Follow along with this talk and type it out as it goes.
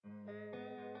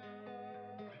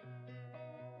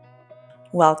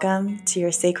Welcome to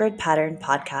your Sacred Pattern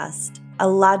podcast, a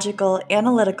logical,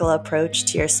 analytical approach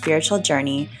to your spiritual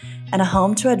journey and a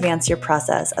home to advance your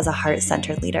process as a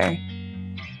heart-centered leader.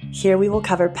 Here we will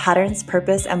cover patterns,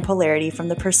 purpose, and polarity from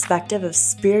the perspective of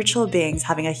spiritual beings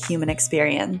having a human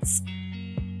experience.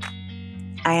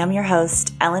 I am your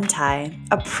host, Ellen Tai,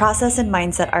 a process and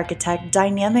mindset architect,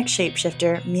 dynamic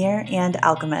shapeshifter, mirror, and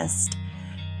alchemist.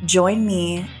 Join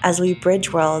me as we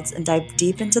bridge worlds and dive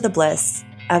deep into the bliss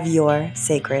of your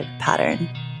sacred pattern.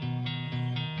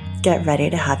 Get ready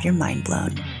to have your mind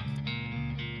blown.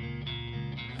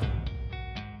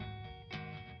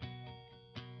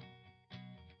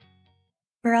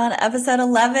 We're on episode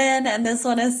 11, and this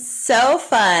one is so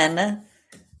fun.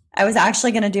 I was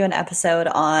actually going to do an episode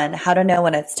on how to know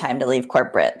when it's time to leave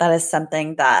corporate. That is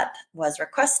something that was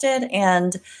requested,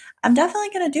 and I'm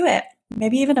definitely going to do it.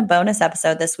 Maybe even a bonus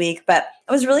episode this week, but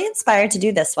I was really inspired to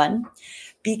do this one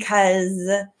because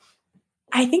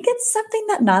I think it's something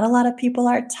that not a lot of people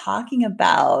are talking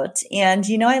about. And,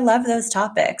 I love those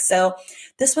topics. So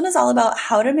this one is all about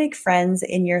how to make friends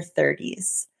in your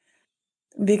 30s,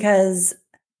 because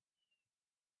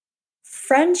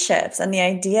friendships and the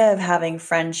idea of having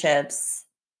friendships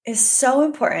is so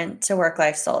important to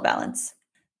work-life soul balance.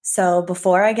 So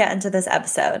before I get into this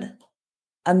episode,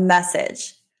 a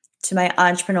message to my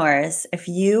entrepreneurs. If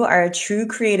you are a true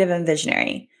creative and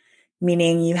visionary,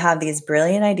 meaning you have these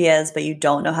brilliant ideas, but you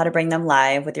don't know how to bring them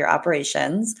live with your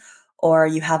operations, or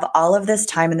you have all of this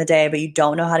time in the day, but you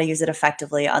don't know how to use it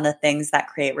effectively on the things that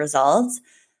create results,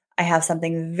 I have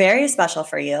something very special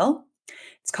for you.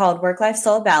 It's called Work-Life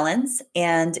Soul Balance,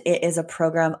 and it is a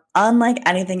program unlike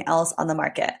anything else on the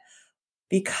market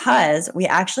because we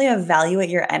actually evaluate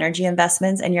your energy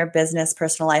investments in your business,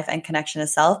 personal life, and connection to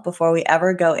self before we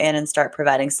ever go in and start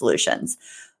providing solutions.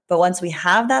 But once we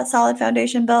have that solid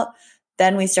foundation built,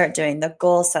 then we start doing the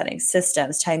goal setting,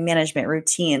 systems, time management,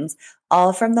 routines,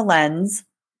 all from the lens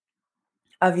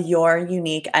of your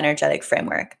unique energetic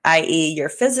framework, i.e. your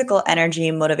physical energy,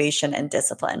 motivation, and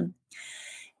discipline.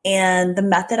 And the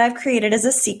method I've created is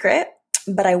a secret,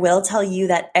 but I will tell you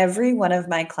that every one of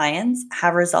my clients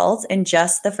have results in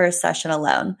just the first session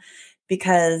alone,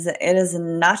 because it is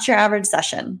not your average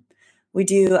session. We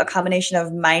do a combination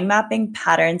of mind mapping,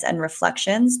 patterns, and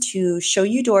reflections to show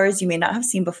you doors you may not have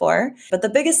seen before. But the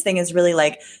biggest thing is really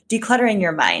like decluttering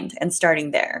your mind and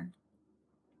starting there.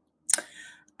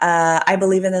 I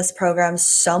believe in this program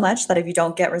so much that if you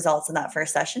don't get results in that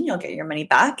first session, you'll get your money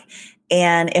back.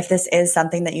 And if this is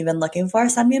something that you've been looking for,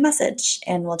 send me a message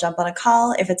and we'll jump on a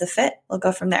call. If it's a fit, we'll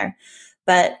go from there.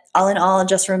 But all in all,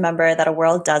 just remember that a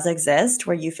world does exist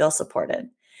where you feel supported.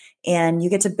 And you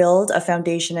get to build a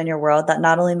foundation in your world that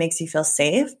not only makes you feel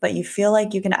safe, but you feel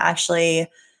like you can actually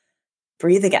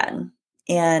breathe again.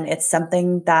 And it's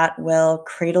something that will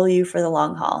cradle you for the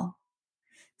long haul.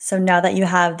 So now that you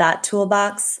have that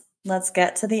toolbox, let's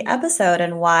get to the episode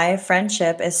and why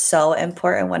friendship is so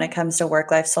important when it comes to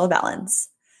work-life soul balance.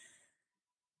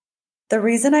 The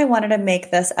reason I wanted to make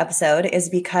this episode is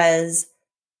because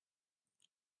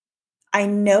I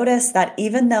noticed that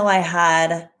even though I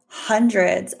had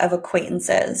hundreds of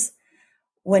acquaintances,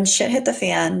 when shit hit the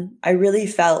fan, I really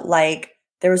felt like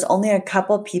there was only a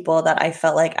couple people that I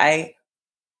felt like I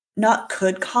not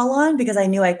could call on, because I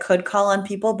knew I could call on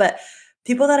people, but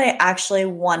people that I actually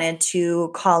wanted to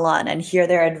call on and hear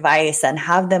their advice and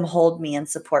have them hold me and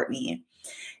support me.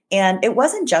 And it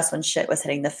wasn't just when shit was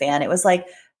hitting the fan. It was like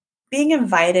being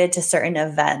invited to certain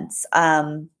events,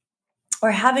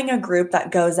 or having a group that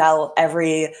goes out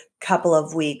every couple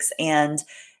of weeks and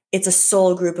it's a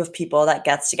soul group of people that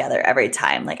gets together every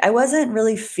time. Like I wasn't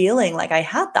really feeling like I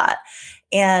had that.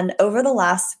 And over the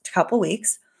last couple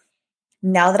weeks,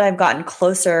 now that I've gotten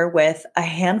closer with a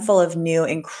handful of new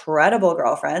incredible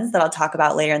girlfriends that I'll talk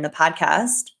about later in the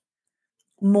podcast,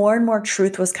 more and more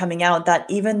truth was coming out that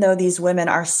even though these women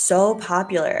are so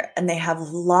popular and they have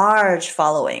large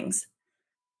followings,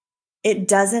 it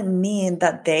doesn't mean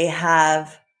that they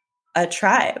have a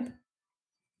tribe.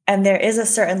 And there is a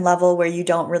certain level where you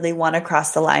don't really want to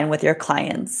cross the line with your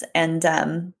clients. And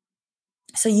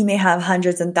so you may have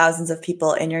hundreds and thousands of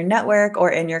people in your network or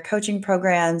in your coaching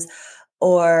programs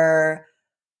or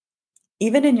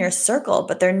even in your circle,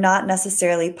 but they're not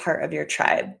necessarily part of your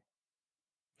tribe.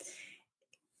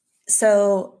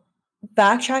 So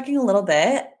backtracking a little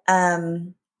bit,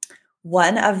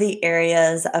 one of the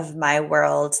areas of my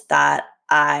world that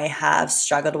I have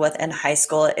struggled with in high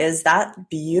school is that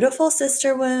beautiful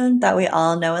sister wound that we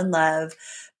all know and love,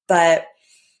 but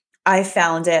I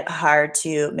found it hard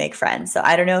to make friends. So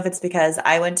I don't know if it's because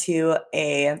I went to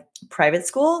a private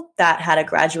school that had a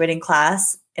graduating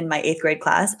class in my 8th grade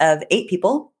class of 8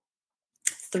 people.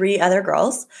 3 other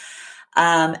girls.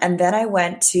 And then I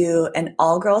went to an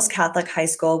all-girls Catholic high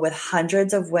school with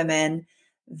hundreds of women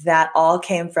that all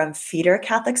came from feeder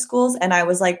Catholic schools. And I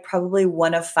was like probably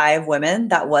one of 5 women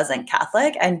that wasn't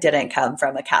Catholic and didn't come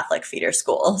from a Catholic feeder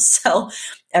school. So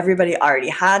everybody already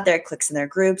had their cliques and their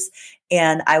groups.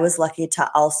 And I was lucky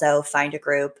to also find a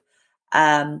group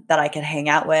that I could hang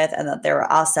out with and that they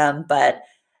were awesome. But,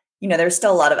 there's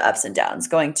still a lot of ups and downs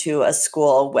going to a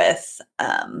school with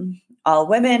all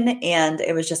women. And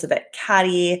it was just a bit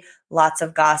catty, lots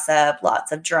of gossip,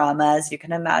 lots of drama, as you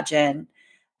can imagine.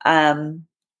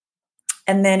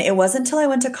 And then it wasn't until I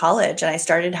went to college and I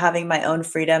started having my own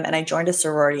freedom and I joined a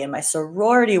sorority. And my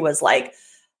sorority was like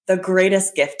the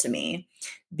greatest gift to me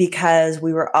because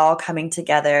we were all coming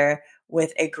together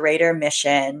with a greater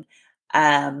mission.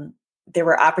 There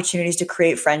were opportunities to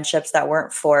create friendships that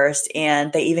weren't forced,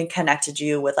 and they even connected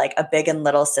you with like a big and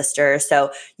little sister.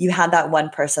 So you had that one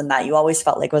person that you always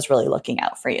felt like was really looking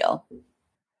out for you.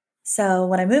 So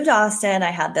when I moved to Austin,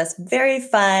 I had this very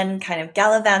fun kind of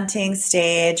gallivanting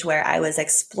stage where I was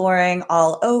exploring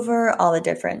all over all the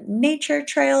different nature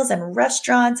trails and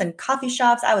restaurants and coffee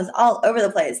shops. I was all over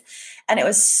the place and it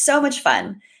was so much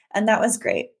fun. And that was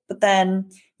great. But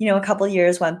then, a couple of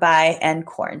years went by and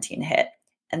quarantine hit.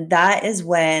 And that is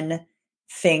when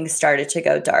things started to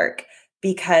go dark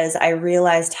because I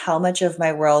realized how much of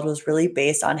my world was really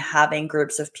based on having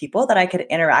groups of people that I could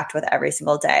interact with every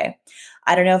single day.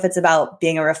 I don't know if it's about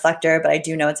being a reflector, but I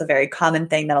do know it's a very common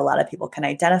thing that a lot of people can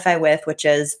identify with, which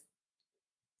is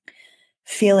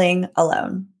feeling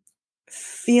alone.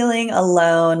 Feeling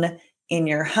alone in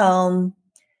your home,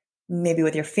 maybe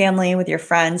with your family, with your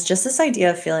friends, just this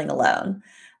idea of feeling alone.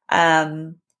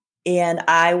 And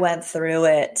I went through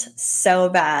it so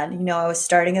bad. I was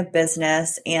starting a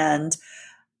business and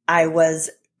I was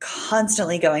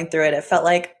constantly going through it. It felt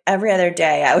like every other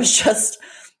day I was just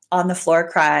on the floor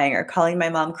crying or calling my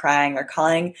mom crying or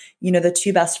calling, the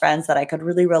 2 best friends that I could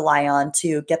really rely on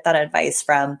to get that advice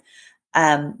from.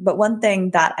 But one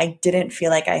thing that I didn't feel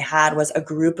like I had was a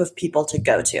group of people to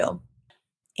go to.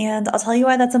 And I'll tell you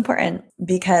why that's important,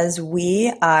 because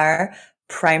we are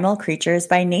primal creatures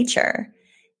by nature.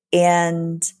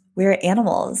 And we're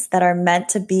animals that are meant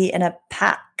to be in a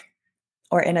pack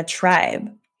or in a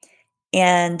tribe.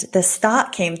 And this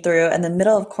thought came through in the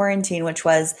middle of quarantine, which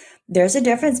was there's a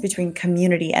difference between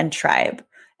community and tribe.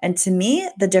 And to me,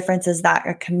 the difference is that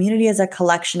a community is a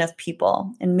collection of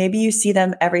people, and maybe you see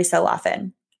them every so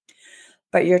often.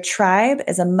 But your tribe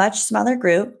is a much smaller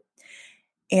group,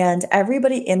 and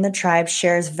everybody in the tribe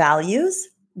shares values.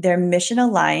 They're mission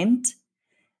aligned.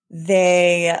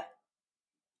 They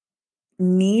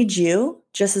need you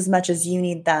just as much as you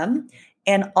need them.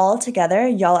 And all together,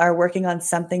 y'all are working on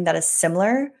something that is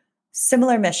similar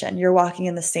mission. You're walking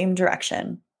in the same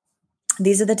direction.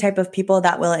 These are the type of people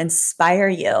that will inspire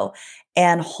you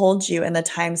and hold you in the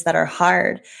times that are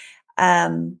hard.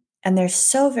 And they're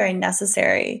so very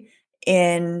necessary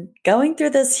in going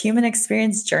through this human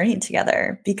experience journey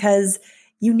together because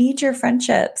you need your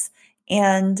friendships.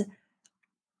 And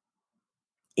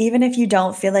even if you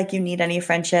don't feel like you need any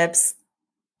friendships,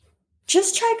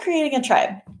 just try creating a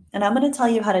tribe. And I'm going to tell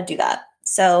you how to do that.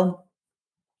 So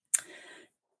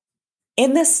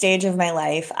in this stage of my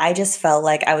life, I just felt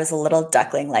like I was a little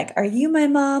duckling. Like, are you my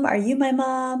mom? Are you my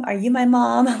mom? Are you my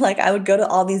mom? Like I would go to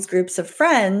all these groups of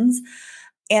friends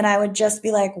and I would just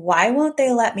be like, why won't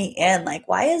they let me in? Like,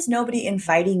 why is nobody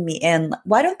inviting me in?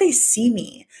 Why don't they see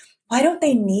me? Why don't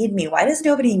they need me? Why does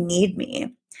nobody need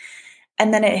me?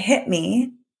 And then it hit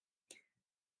me.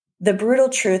 The brutal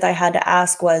truth I had to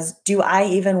ask was, do I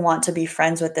even want to be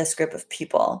friends with this group of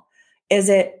people? Is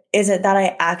it that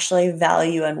I actually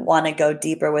value and want to go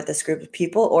deeper with this group of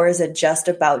people? Or is it just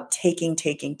about taking,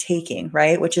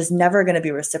 right? Which is never going to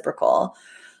be reciprocal.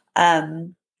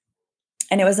 And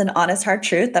it was an honest, hard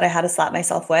truth that I had to slap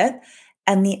myself with.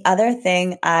 And the other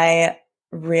thing I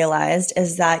realized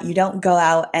is that you don't go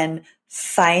out and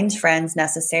find friends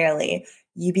necessarily.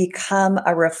 You become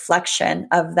a reflection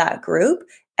of that group.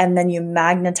 And then you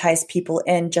magnetize people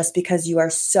in just because you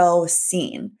are so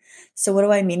seen. So what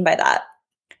do I mean by that?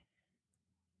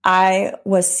 I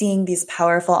was seeing these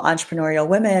powerful entrepreneurial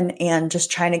women and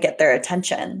just trying to get their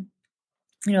attention.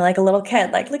 Like a little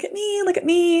kid, like, look at me, look at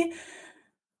me.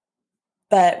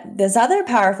 But this other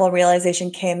powerful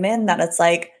realization came in that it's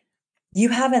like, you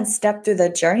haven't stepped through the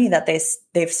journey that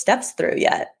they've stepped through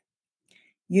yet.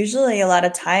 Usually a lot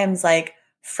of times, like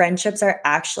Friendships are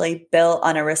actually built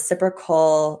on a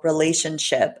reciprocal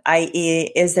relationship,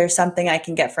 i.e., is there something I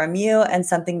can get from you and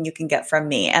something you can get from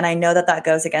me? And I know that that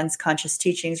goes against conscious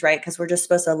teachings, right? Because we're just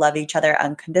supposed to love each other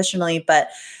unconditionally. But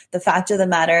the fact of the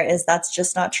matter is that's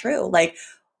just not true. Like,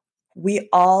 we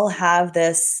all have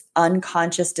this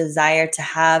unconscious desire to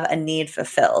have a need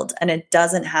fulfilled, and it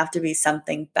doesn't have to be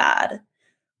something bad.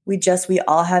 We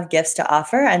all have gifts to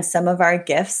offer, and some of our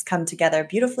gifts come together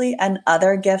beautifully and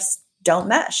other gifts don't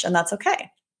mesh, and that's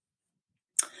okay.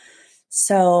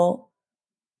 So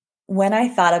when I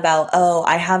thought about, oh,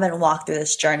 I haven't walked through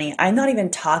this journey, I'm not even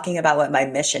talking about what my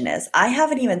mission is. I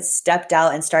haven't even stepped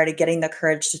out and started getting the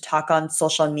courage to talk on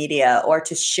social media or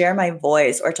to share my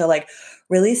voice or to like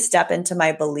really step into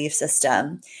my belief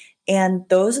system. And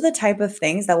those are the type of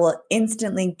things that will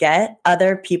instantly get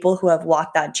other people who have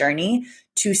walked that journey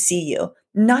to see you.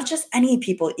 Not just any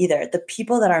people either, the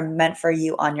people that are meant for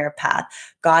you on your path.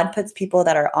 God puts people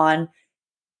that are on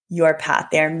your path.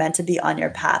 They are meant to be on your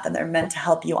path and they're meant to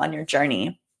help you on your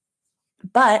journey.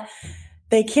 But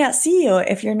they can't see you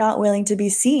if you're not willing to be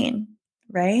seen,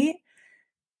 right?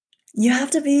 You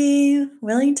have to be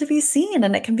willing to be seen,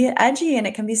 and it can be edgy and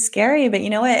it can be scary, but you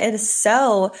know what? It is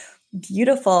so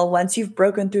beautiful once you've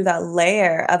broken through that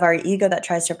layer of our ego that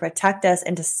tries to protect us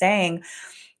into saying,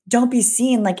 don't be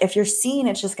seen. Like if you're seen,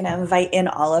 it's just going to invite in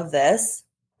all of this,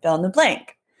 fill in the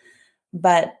blank.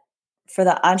 But for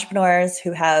the entrepreneurs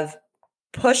who have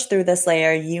pushed through this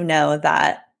layer, you know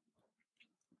that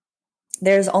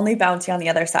there's only bounty on the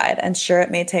other side. And sure,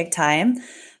 it may take time,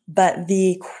 but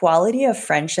the quality of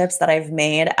friendships that I've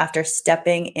made after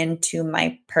stepping into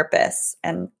my purpose,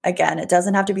 and again, it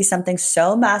doesn't have to be something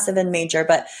so massive and major,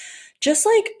 but just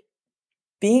like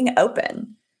being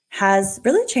open has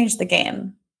really changed the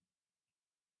game.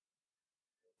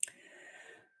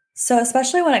 So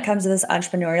especially when it comes to this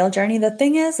entrepreneurial journey, the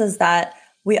thing is that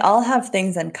we all have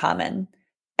things in common.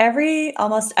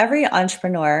 Almost every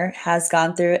entrepreneur has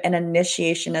gone through an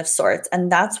initiation of sorts.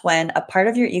 And that's when a part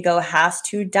of your ego has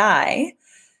to die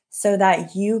so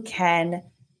that you can.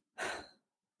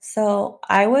 So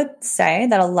I would say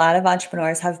that a lot of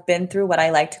entrepreneurs have been through what I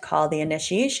like to call the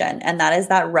initiation. And that is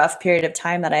that rough period of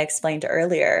time that I explained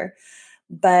earlier.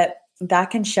 But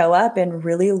that can show up in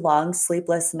really long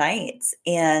sleepless nights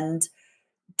and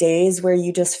days where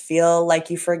you just feel like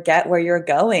you forget where you're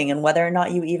going and whether or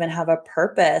not you even have a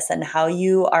purpose and how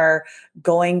you are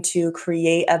going to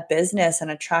create a business and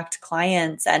attract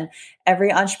clients. And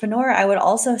every entrepreneur, I would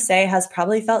also say, has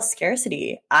probably felt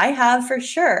scarcity. I have for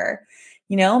sure,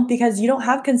 because you don't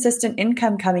have consistent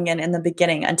income coming in the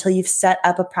beginning until you've set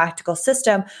up a practical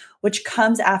system, which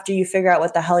comes after you figure out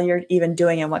what the hell you're even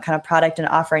doing and what kind of product and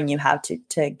offering you have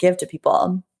to give to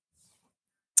people.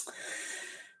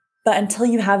 But until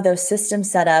you have those systems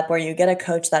set up or you get a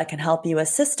coach that can help you with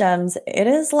systems, it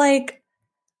is like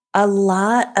a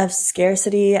lot of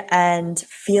scarcity and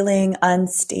feeling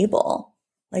unstable.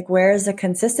 Like, where is the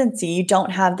consistency? You don't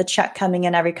have the check coming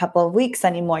in every couple of weeks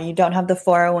anymore. You don't have the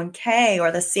 401k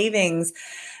or the savings.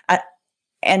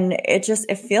 And it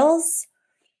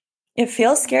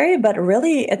feels scary, but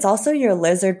really it's also your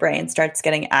lizard brain starts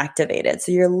getting activated.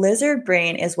 So your lizard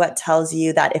brain is what tells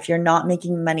you that if you're not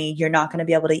making money, you're not going to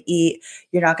be able to eat.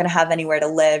 You're not going to have anywhere to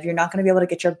live. You're not going to be able to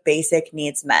get your basic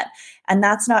needs met. And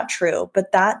that's not true,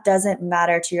 but that doesn't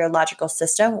matter to your logical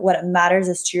system. What it matters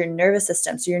is to your nervous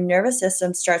system. So your nervous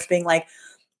system starts being like,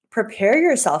 prepare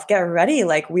yourself, get ready.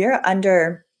 Like, we're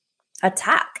under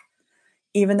attack.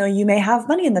 Even though you may have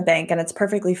money in the bank and it's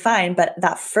perfectly fine. But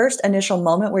that first initial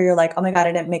moment where you're like, oh my God,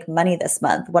 I didn't make money this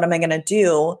month. What am I going to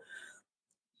do?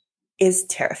 Is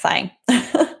terrifying.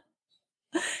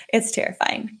 It's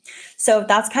terrifying. So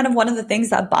that's kind of one of the things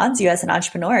that bonds you as an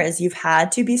entrepreneur is you've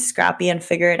had to be scrappy and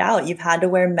figure it out. You've had to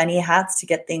wear many hats to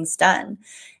get things done.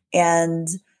 And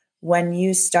when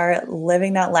you start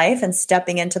living that life and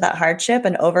stepping into that hardship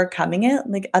and overcoming it,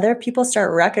 like other people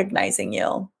start recognizing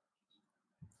you.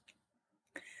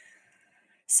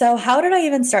 So how did I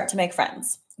even start to make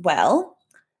friends? Well,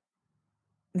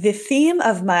 the theme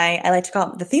of my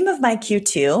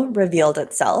Q2 revealed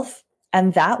itself,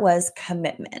 and that was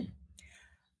commitment.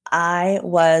 I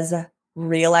was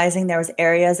realizing there was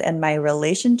areas in my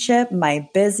relationship, my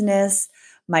business,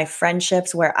 my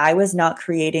friendships where I was not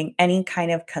creating any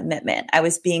kind of commitment. I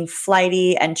was being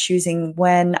flighty and choosing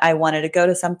when I wanted to go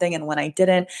to something and when I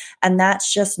didn't. And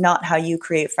that's just not how you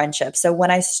create friendship. So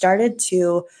when I started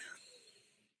to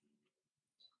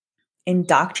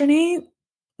indoctrinate,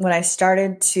 when I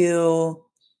started to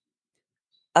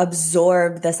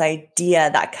absorb this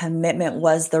idea that commitment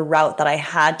was the route that I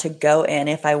had to go in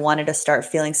if I wanted to start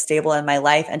feeling stable in my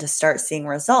life and to start seeing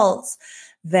results,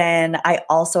 then I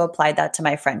also applied that to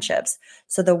my friendships.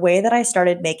 So the way that I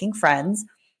started making friends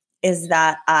is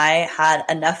that I had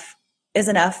enough is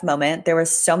enough moment. There were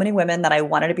so many women that I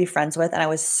wanted to be friends with, and I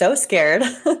was so scared,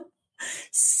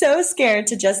 so scared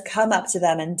to just come up to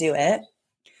them and do it.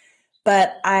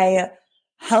 But I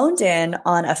honed in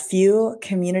on a few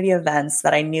community events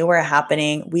that I knew were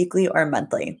happening weekly or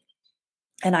monthly.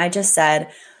 And I just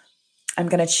said, I'm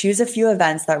going to choose a few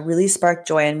events that really spark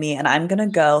joy in me, and I'm going to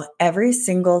go every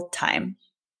single time,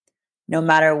 no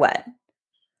matter what.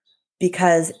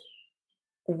 Because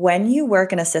when you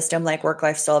work in a system like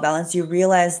work-life soul balance, you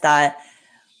realize that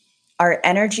our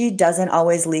energy doesn't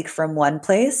always leak from one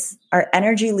place. Our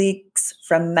energy leaks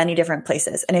from many different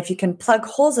places. And if you can plug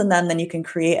holes in them, then you can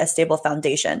create a stable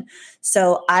foundation.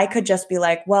 So I could just be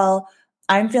like, well,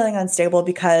 I'm feeling unstable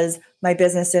because my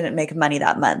business didn't make money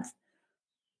that month.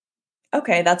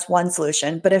 Okay, that's one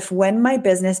solution. But if when my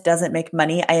business doesn't make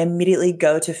money, I immediately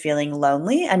go to feeling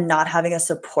lonely and not having a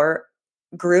support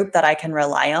group that I can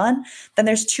rely on, then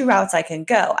there's two routes I can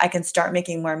go. I can start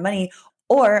making more money,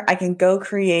 or I can go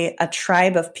create a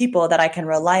tribe of people that I can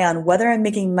rely on, whether I'm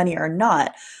making money or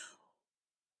not.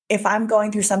 If I'm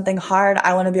going through something hard,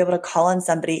 I want to be able to call on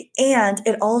somebody. And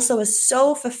it also is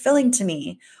so fulfilling to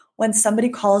me when somebody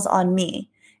calls on me.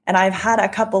 And I've had a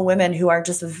couple women who are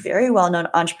just very well-known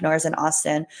entrepreneurs in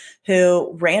Austin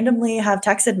who randomly have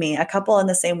texted me, a couple in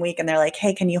the same week, and they're like,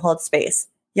 hey, can you hold space?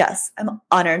 Yes, I'm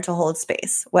honored to hold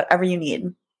space, whatever you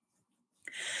need.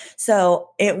 So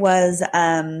it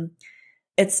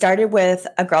started with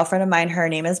a girlfriend of mine. Her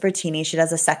name is Bertini. She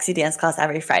does a sexy dance class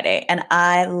every Friday. And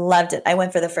I loved it. I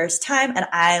went for the first time and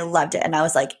I loved it. And I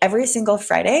was like, every single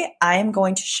Friday, I am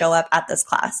going to show up at this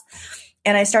class.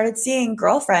 And I started seeing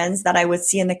girlfriends that I would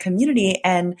see in the community,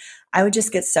 and I would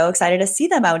just get so excited to see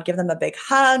them. I would give them a big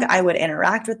hug. I would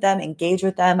interact with them, engage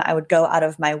with them. I would go out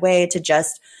of my way to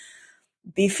just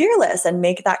be fearless and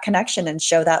make that connection and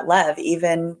show that love,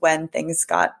 even when things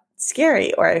got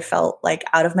scary or I felt like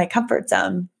out of my comfort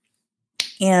zone.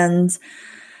 And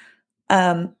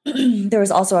there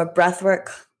was also a breathwork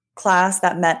class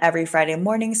that met every Friday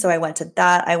morning. So I went to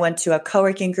that. I went to a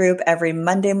co-working group every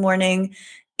Monday morning.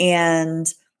 And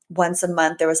once a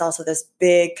month, there was also this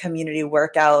big community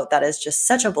workout that is just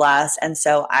such a blast. And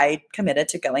so I committed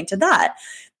to going to that.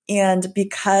 And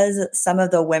because some of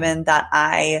the women that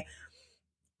I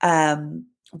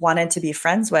wanted to be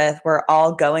friends with were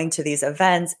all going to these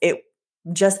events, it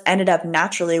just ended up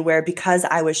naturally where, because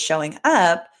I was showing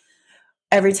up,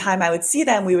 every time I would see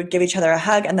them, we would give each other a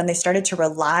hug, and then they started to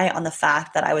rely on the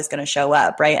fact that I was going to show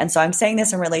up, right? And so I'm saying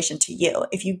this in relation to you.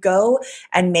 If you go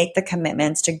and make the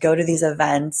commitments to go to these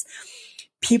events,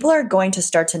 people are going to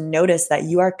start to notice that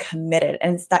you are committed,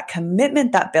 and it's that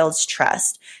commitment that builds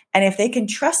trust. And if they can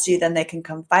trust you, then they can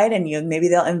confide in you, and maybe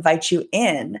they'll invite you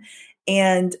in.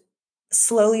 And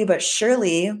slowly but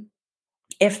surely,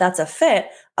 if that's a fit,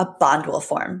 a bond will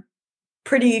form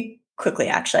pretty quickly,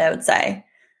 actually, I would say.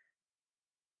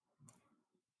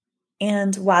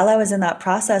 And while I was in that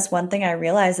process, one thing I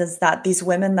realized is that these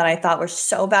women that I thought were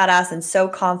so badass and so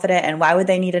confident, and why would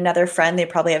they need another friend? They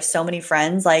probably have so many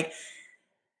friends. Like,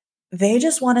 they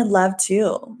just wanted love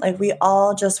too. Like, we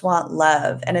all just want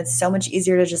love. And it's so much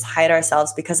easier to just hide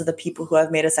ourselves because of the people who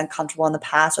have made us uncomfortable in the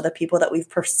past, or the people that we've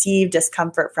perceived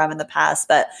discomfort from in the past.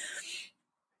 But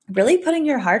really putting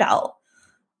your heart out.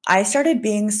 I started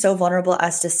being so vulnerable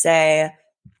as to say,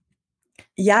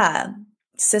 yeah,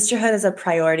 sisterhood is a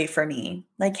priority for me.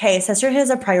 Like, hey, sisterhood is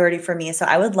a priority for me. So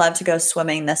I would love to go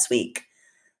swimming this week.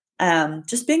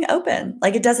 Just being open.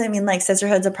 Like, it doesn't mean like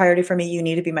sisterhood's a priority for me, you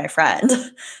need to be my friend,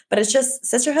 but it's just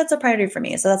sisterhood's a priority for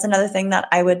me. So that's another thing that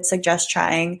I would suggest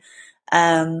trying.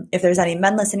 If there's any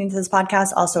men listening to this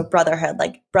podcast, also brotherhood.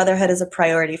 Like, brotherhood is a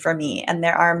priority for me. And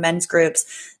there are men's groups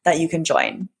that you can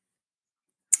join.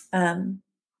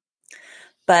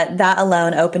 But that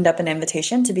alone opened up an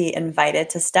invitation to be invited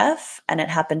to stuff, and it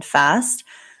happened fast.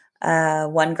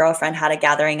 One girlfriend had a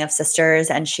gathering of sisters,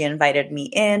 and she invited me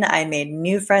in. I made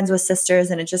new friends with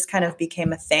sisters, and it just kind of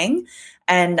became a thing.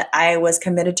 And I was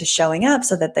committed to showing up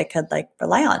so that they could like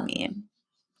rely on me.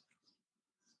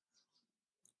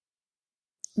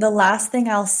 The last thing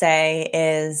I'll say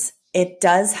is, it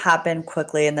does happen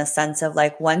quickly, in the sense of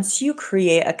like, once you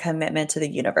create a commitment to the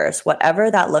universe, whatever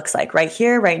that looks like. Right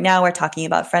here, right now, we're talking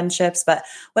about friendships, but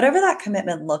whatever that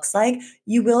commitment looks like,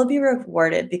 you will be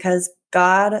rewarded, because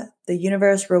God, the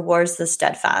universe, rewards the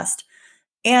steadfast.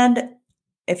 And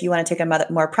if you want to take a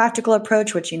more practical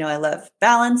approach, which, you know, I love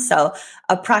balance. So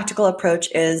a practical approach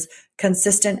is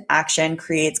consistent action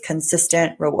creates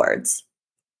consistent rewards.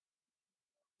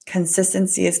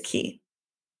 Consistency is key.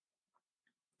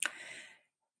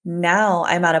 Now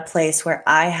I'm at a place where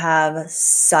I have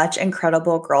such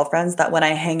incredible girlfriends that when I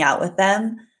hang out with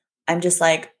them, I'm just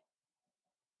like,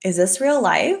 is this real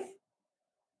life?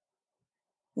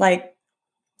 Like,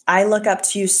 I look up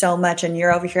to you so much and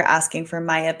you're over here asking for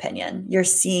my opinion. You're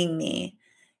seeing me.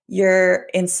 You're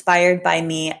inspired by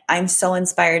me. I'm so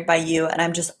inspired by you. And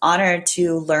I'm just honored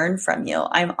to learn from you.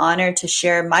 I'm honored to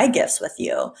share my gifts with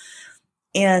you.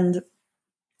 And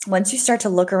once you start to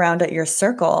look around at your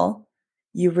circle,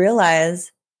 you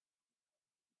realize,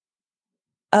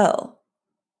 oh,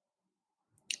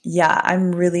 yeah,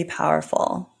 I'm really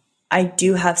powerful. I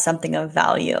do have something of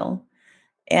value.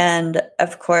 And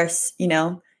of course,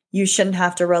 you shouldn't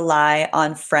have to rely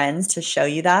on friends to show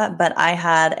you that. But I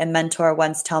had a mentor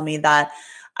once tell me that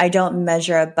I don't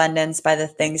measure abundance by the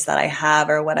things that I have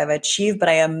or what I've achieved, but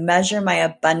I measure my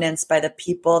abundance by the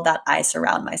people that I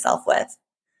surround myself with.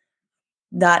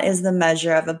 That is the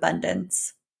measure of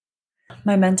abundance.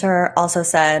 My mentor also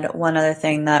said one other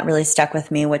thing that really stuck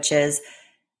with me, which is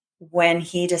when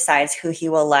he decides who he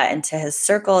will let into his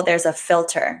circle, there's a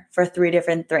filter for three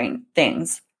different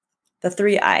things. The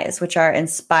 3 I's, which are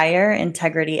inspire,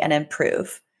 integrity, and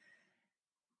improve.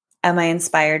 Am I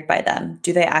inspired by them?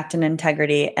 Do they act in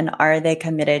integrity? And are they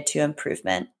committed to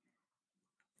improvement?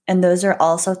 And those are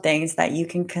also things that you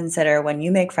can consider when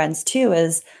you make friends too,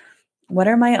 is what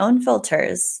are my own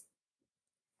filters?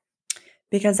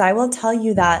 Because I will tell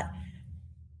you that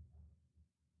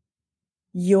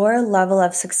your level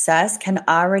of success can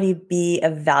already be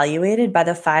evaluated by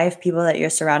the 5 people that you're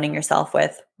surrounding yourself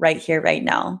with right here, right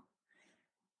now.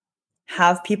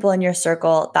 Have people in your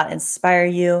circle that inspire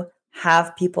you.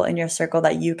 Have people in your circle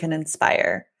that you can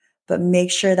inspire. But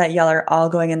make sure that y'all are all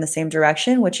going in the same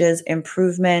direction, which is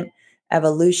improvement,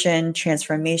 evolution,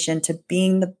 transformation, to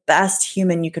being the best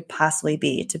human you could possibly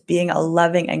be, to being a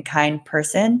loving and kind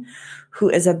person who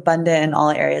is abundant in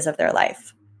all areas of their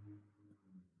life.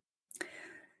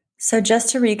 So just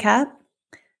to recap,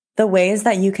 the ways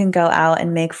that you can go out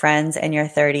and make friends in your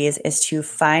 30s is to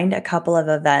find a couple of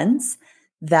events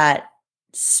that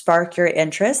spark your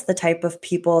interest, the type of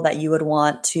people that you would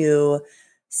want to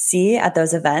see at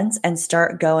those events, and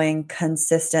start going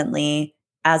consistently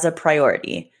as a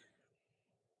priority.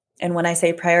 And when I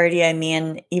say priority, I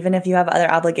mean, even if you have other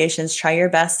obligations, try your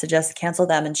best to just cancel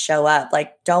them and show up.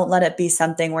 Like, don't let it be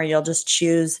something where you'll just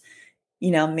choose,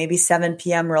 maybe 7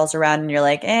 p.m. rolls around and you're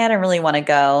like, I don't really want to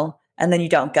go. And then you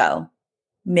don't go.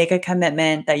 Make a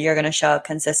commitment that you're going to show up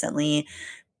consistently.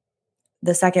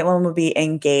 The second one would be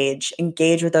engage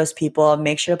with those people.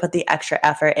 Make sure to put the extra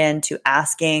effort into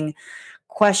asking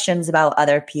questions about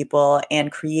other people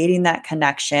and creating that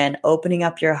connection, opening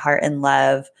up your heart and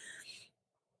love.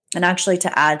 And actually,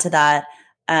 to add to that,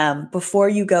 before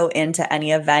you go into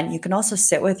any event, you can also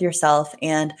sit with yourself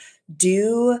and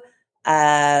do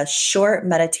a short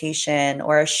meditation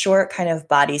or a short kind of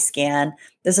body scan.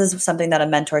 This is something that a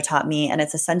mentor taught me, and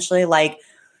it's essentially like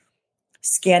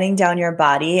scanning down your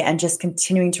body and just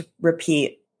continuing to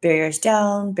repeat barriers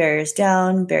down, barriers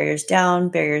down, barriers down,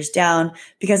 barriers down,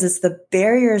 because it's the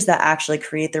barriers that actually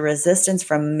create the resistance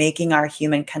from making our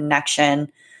human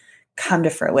connection come to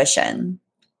fruition.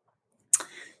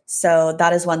 So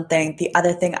that is one thing. The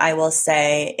other thing I will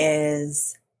say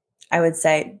is, I would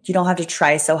say you don't have to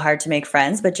try so hard to make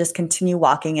friends, but just continue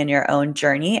walking in your own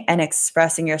journey and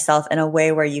expressing yourself in a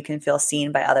way where you can feel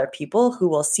seen by other people who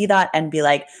will see that and be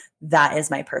like, that is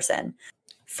my person.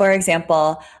 For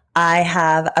example, I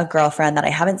have a girlfriend that I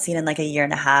haven't seen in like a year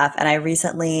and a half, and I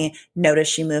recently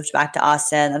noticed she moved back to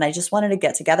Austin, and I just wanted to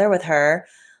get together with her.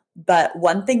 But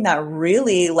one thing that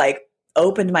really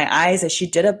opened my eyes is she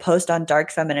did a post on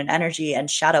dark feminine energy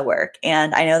and shadow work.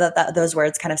 And I know that those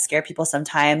words kind of scare people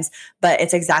sometimes, but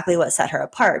it's exactly what set her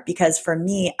apart. Because for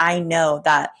me, I know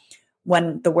that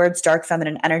when the words dark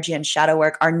feminine energy and shadow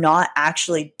work are not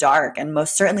actually dark and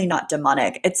most certainly not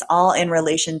demonic, it's all in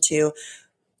relation to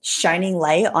shining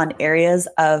light on areas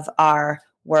of our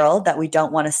world that we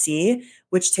don't want to see,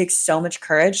 which takes so much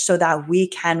courage so that we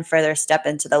can further step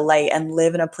into the light and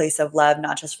live in a place of love,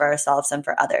 not just for ourselves and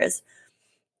for others.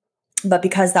 But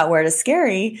because that word is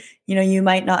scary, you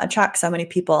might not attract so many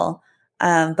people.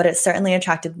 But it certainly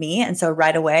attracted me. And so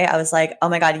right away I was like, oh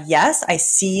my God, yes, I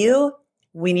see you.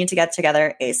 We need to get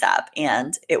together ASAP.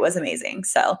 And it was amazing.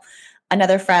 So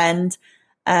another friend,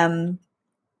 I'm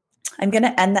going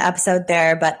to end the episode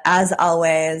there. But as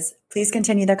always, please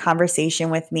continue the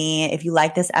conversation with me. If you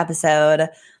like this episode,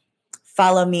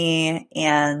 follow me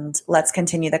and let's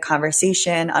continue the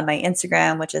conversation on my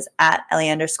Instagram, which is at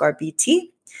Ellie_BT.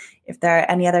 If there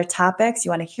are any other topics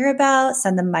you want to hear about,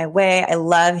 send them my way. I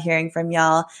love hearing from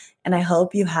y'all, and I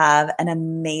hope you have an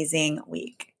amazing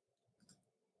week.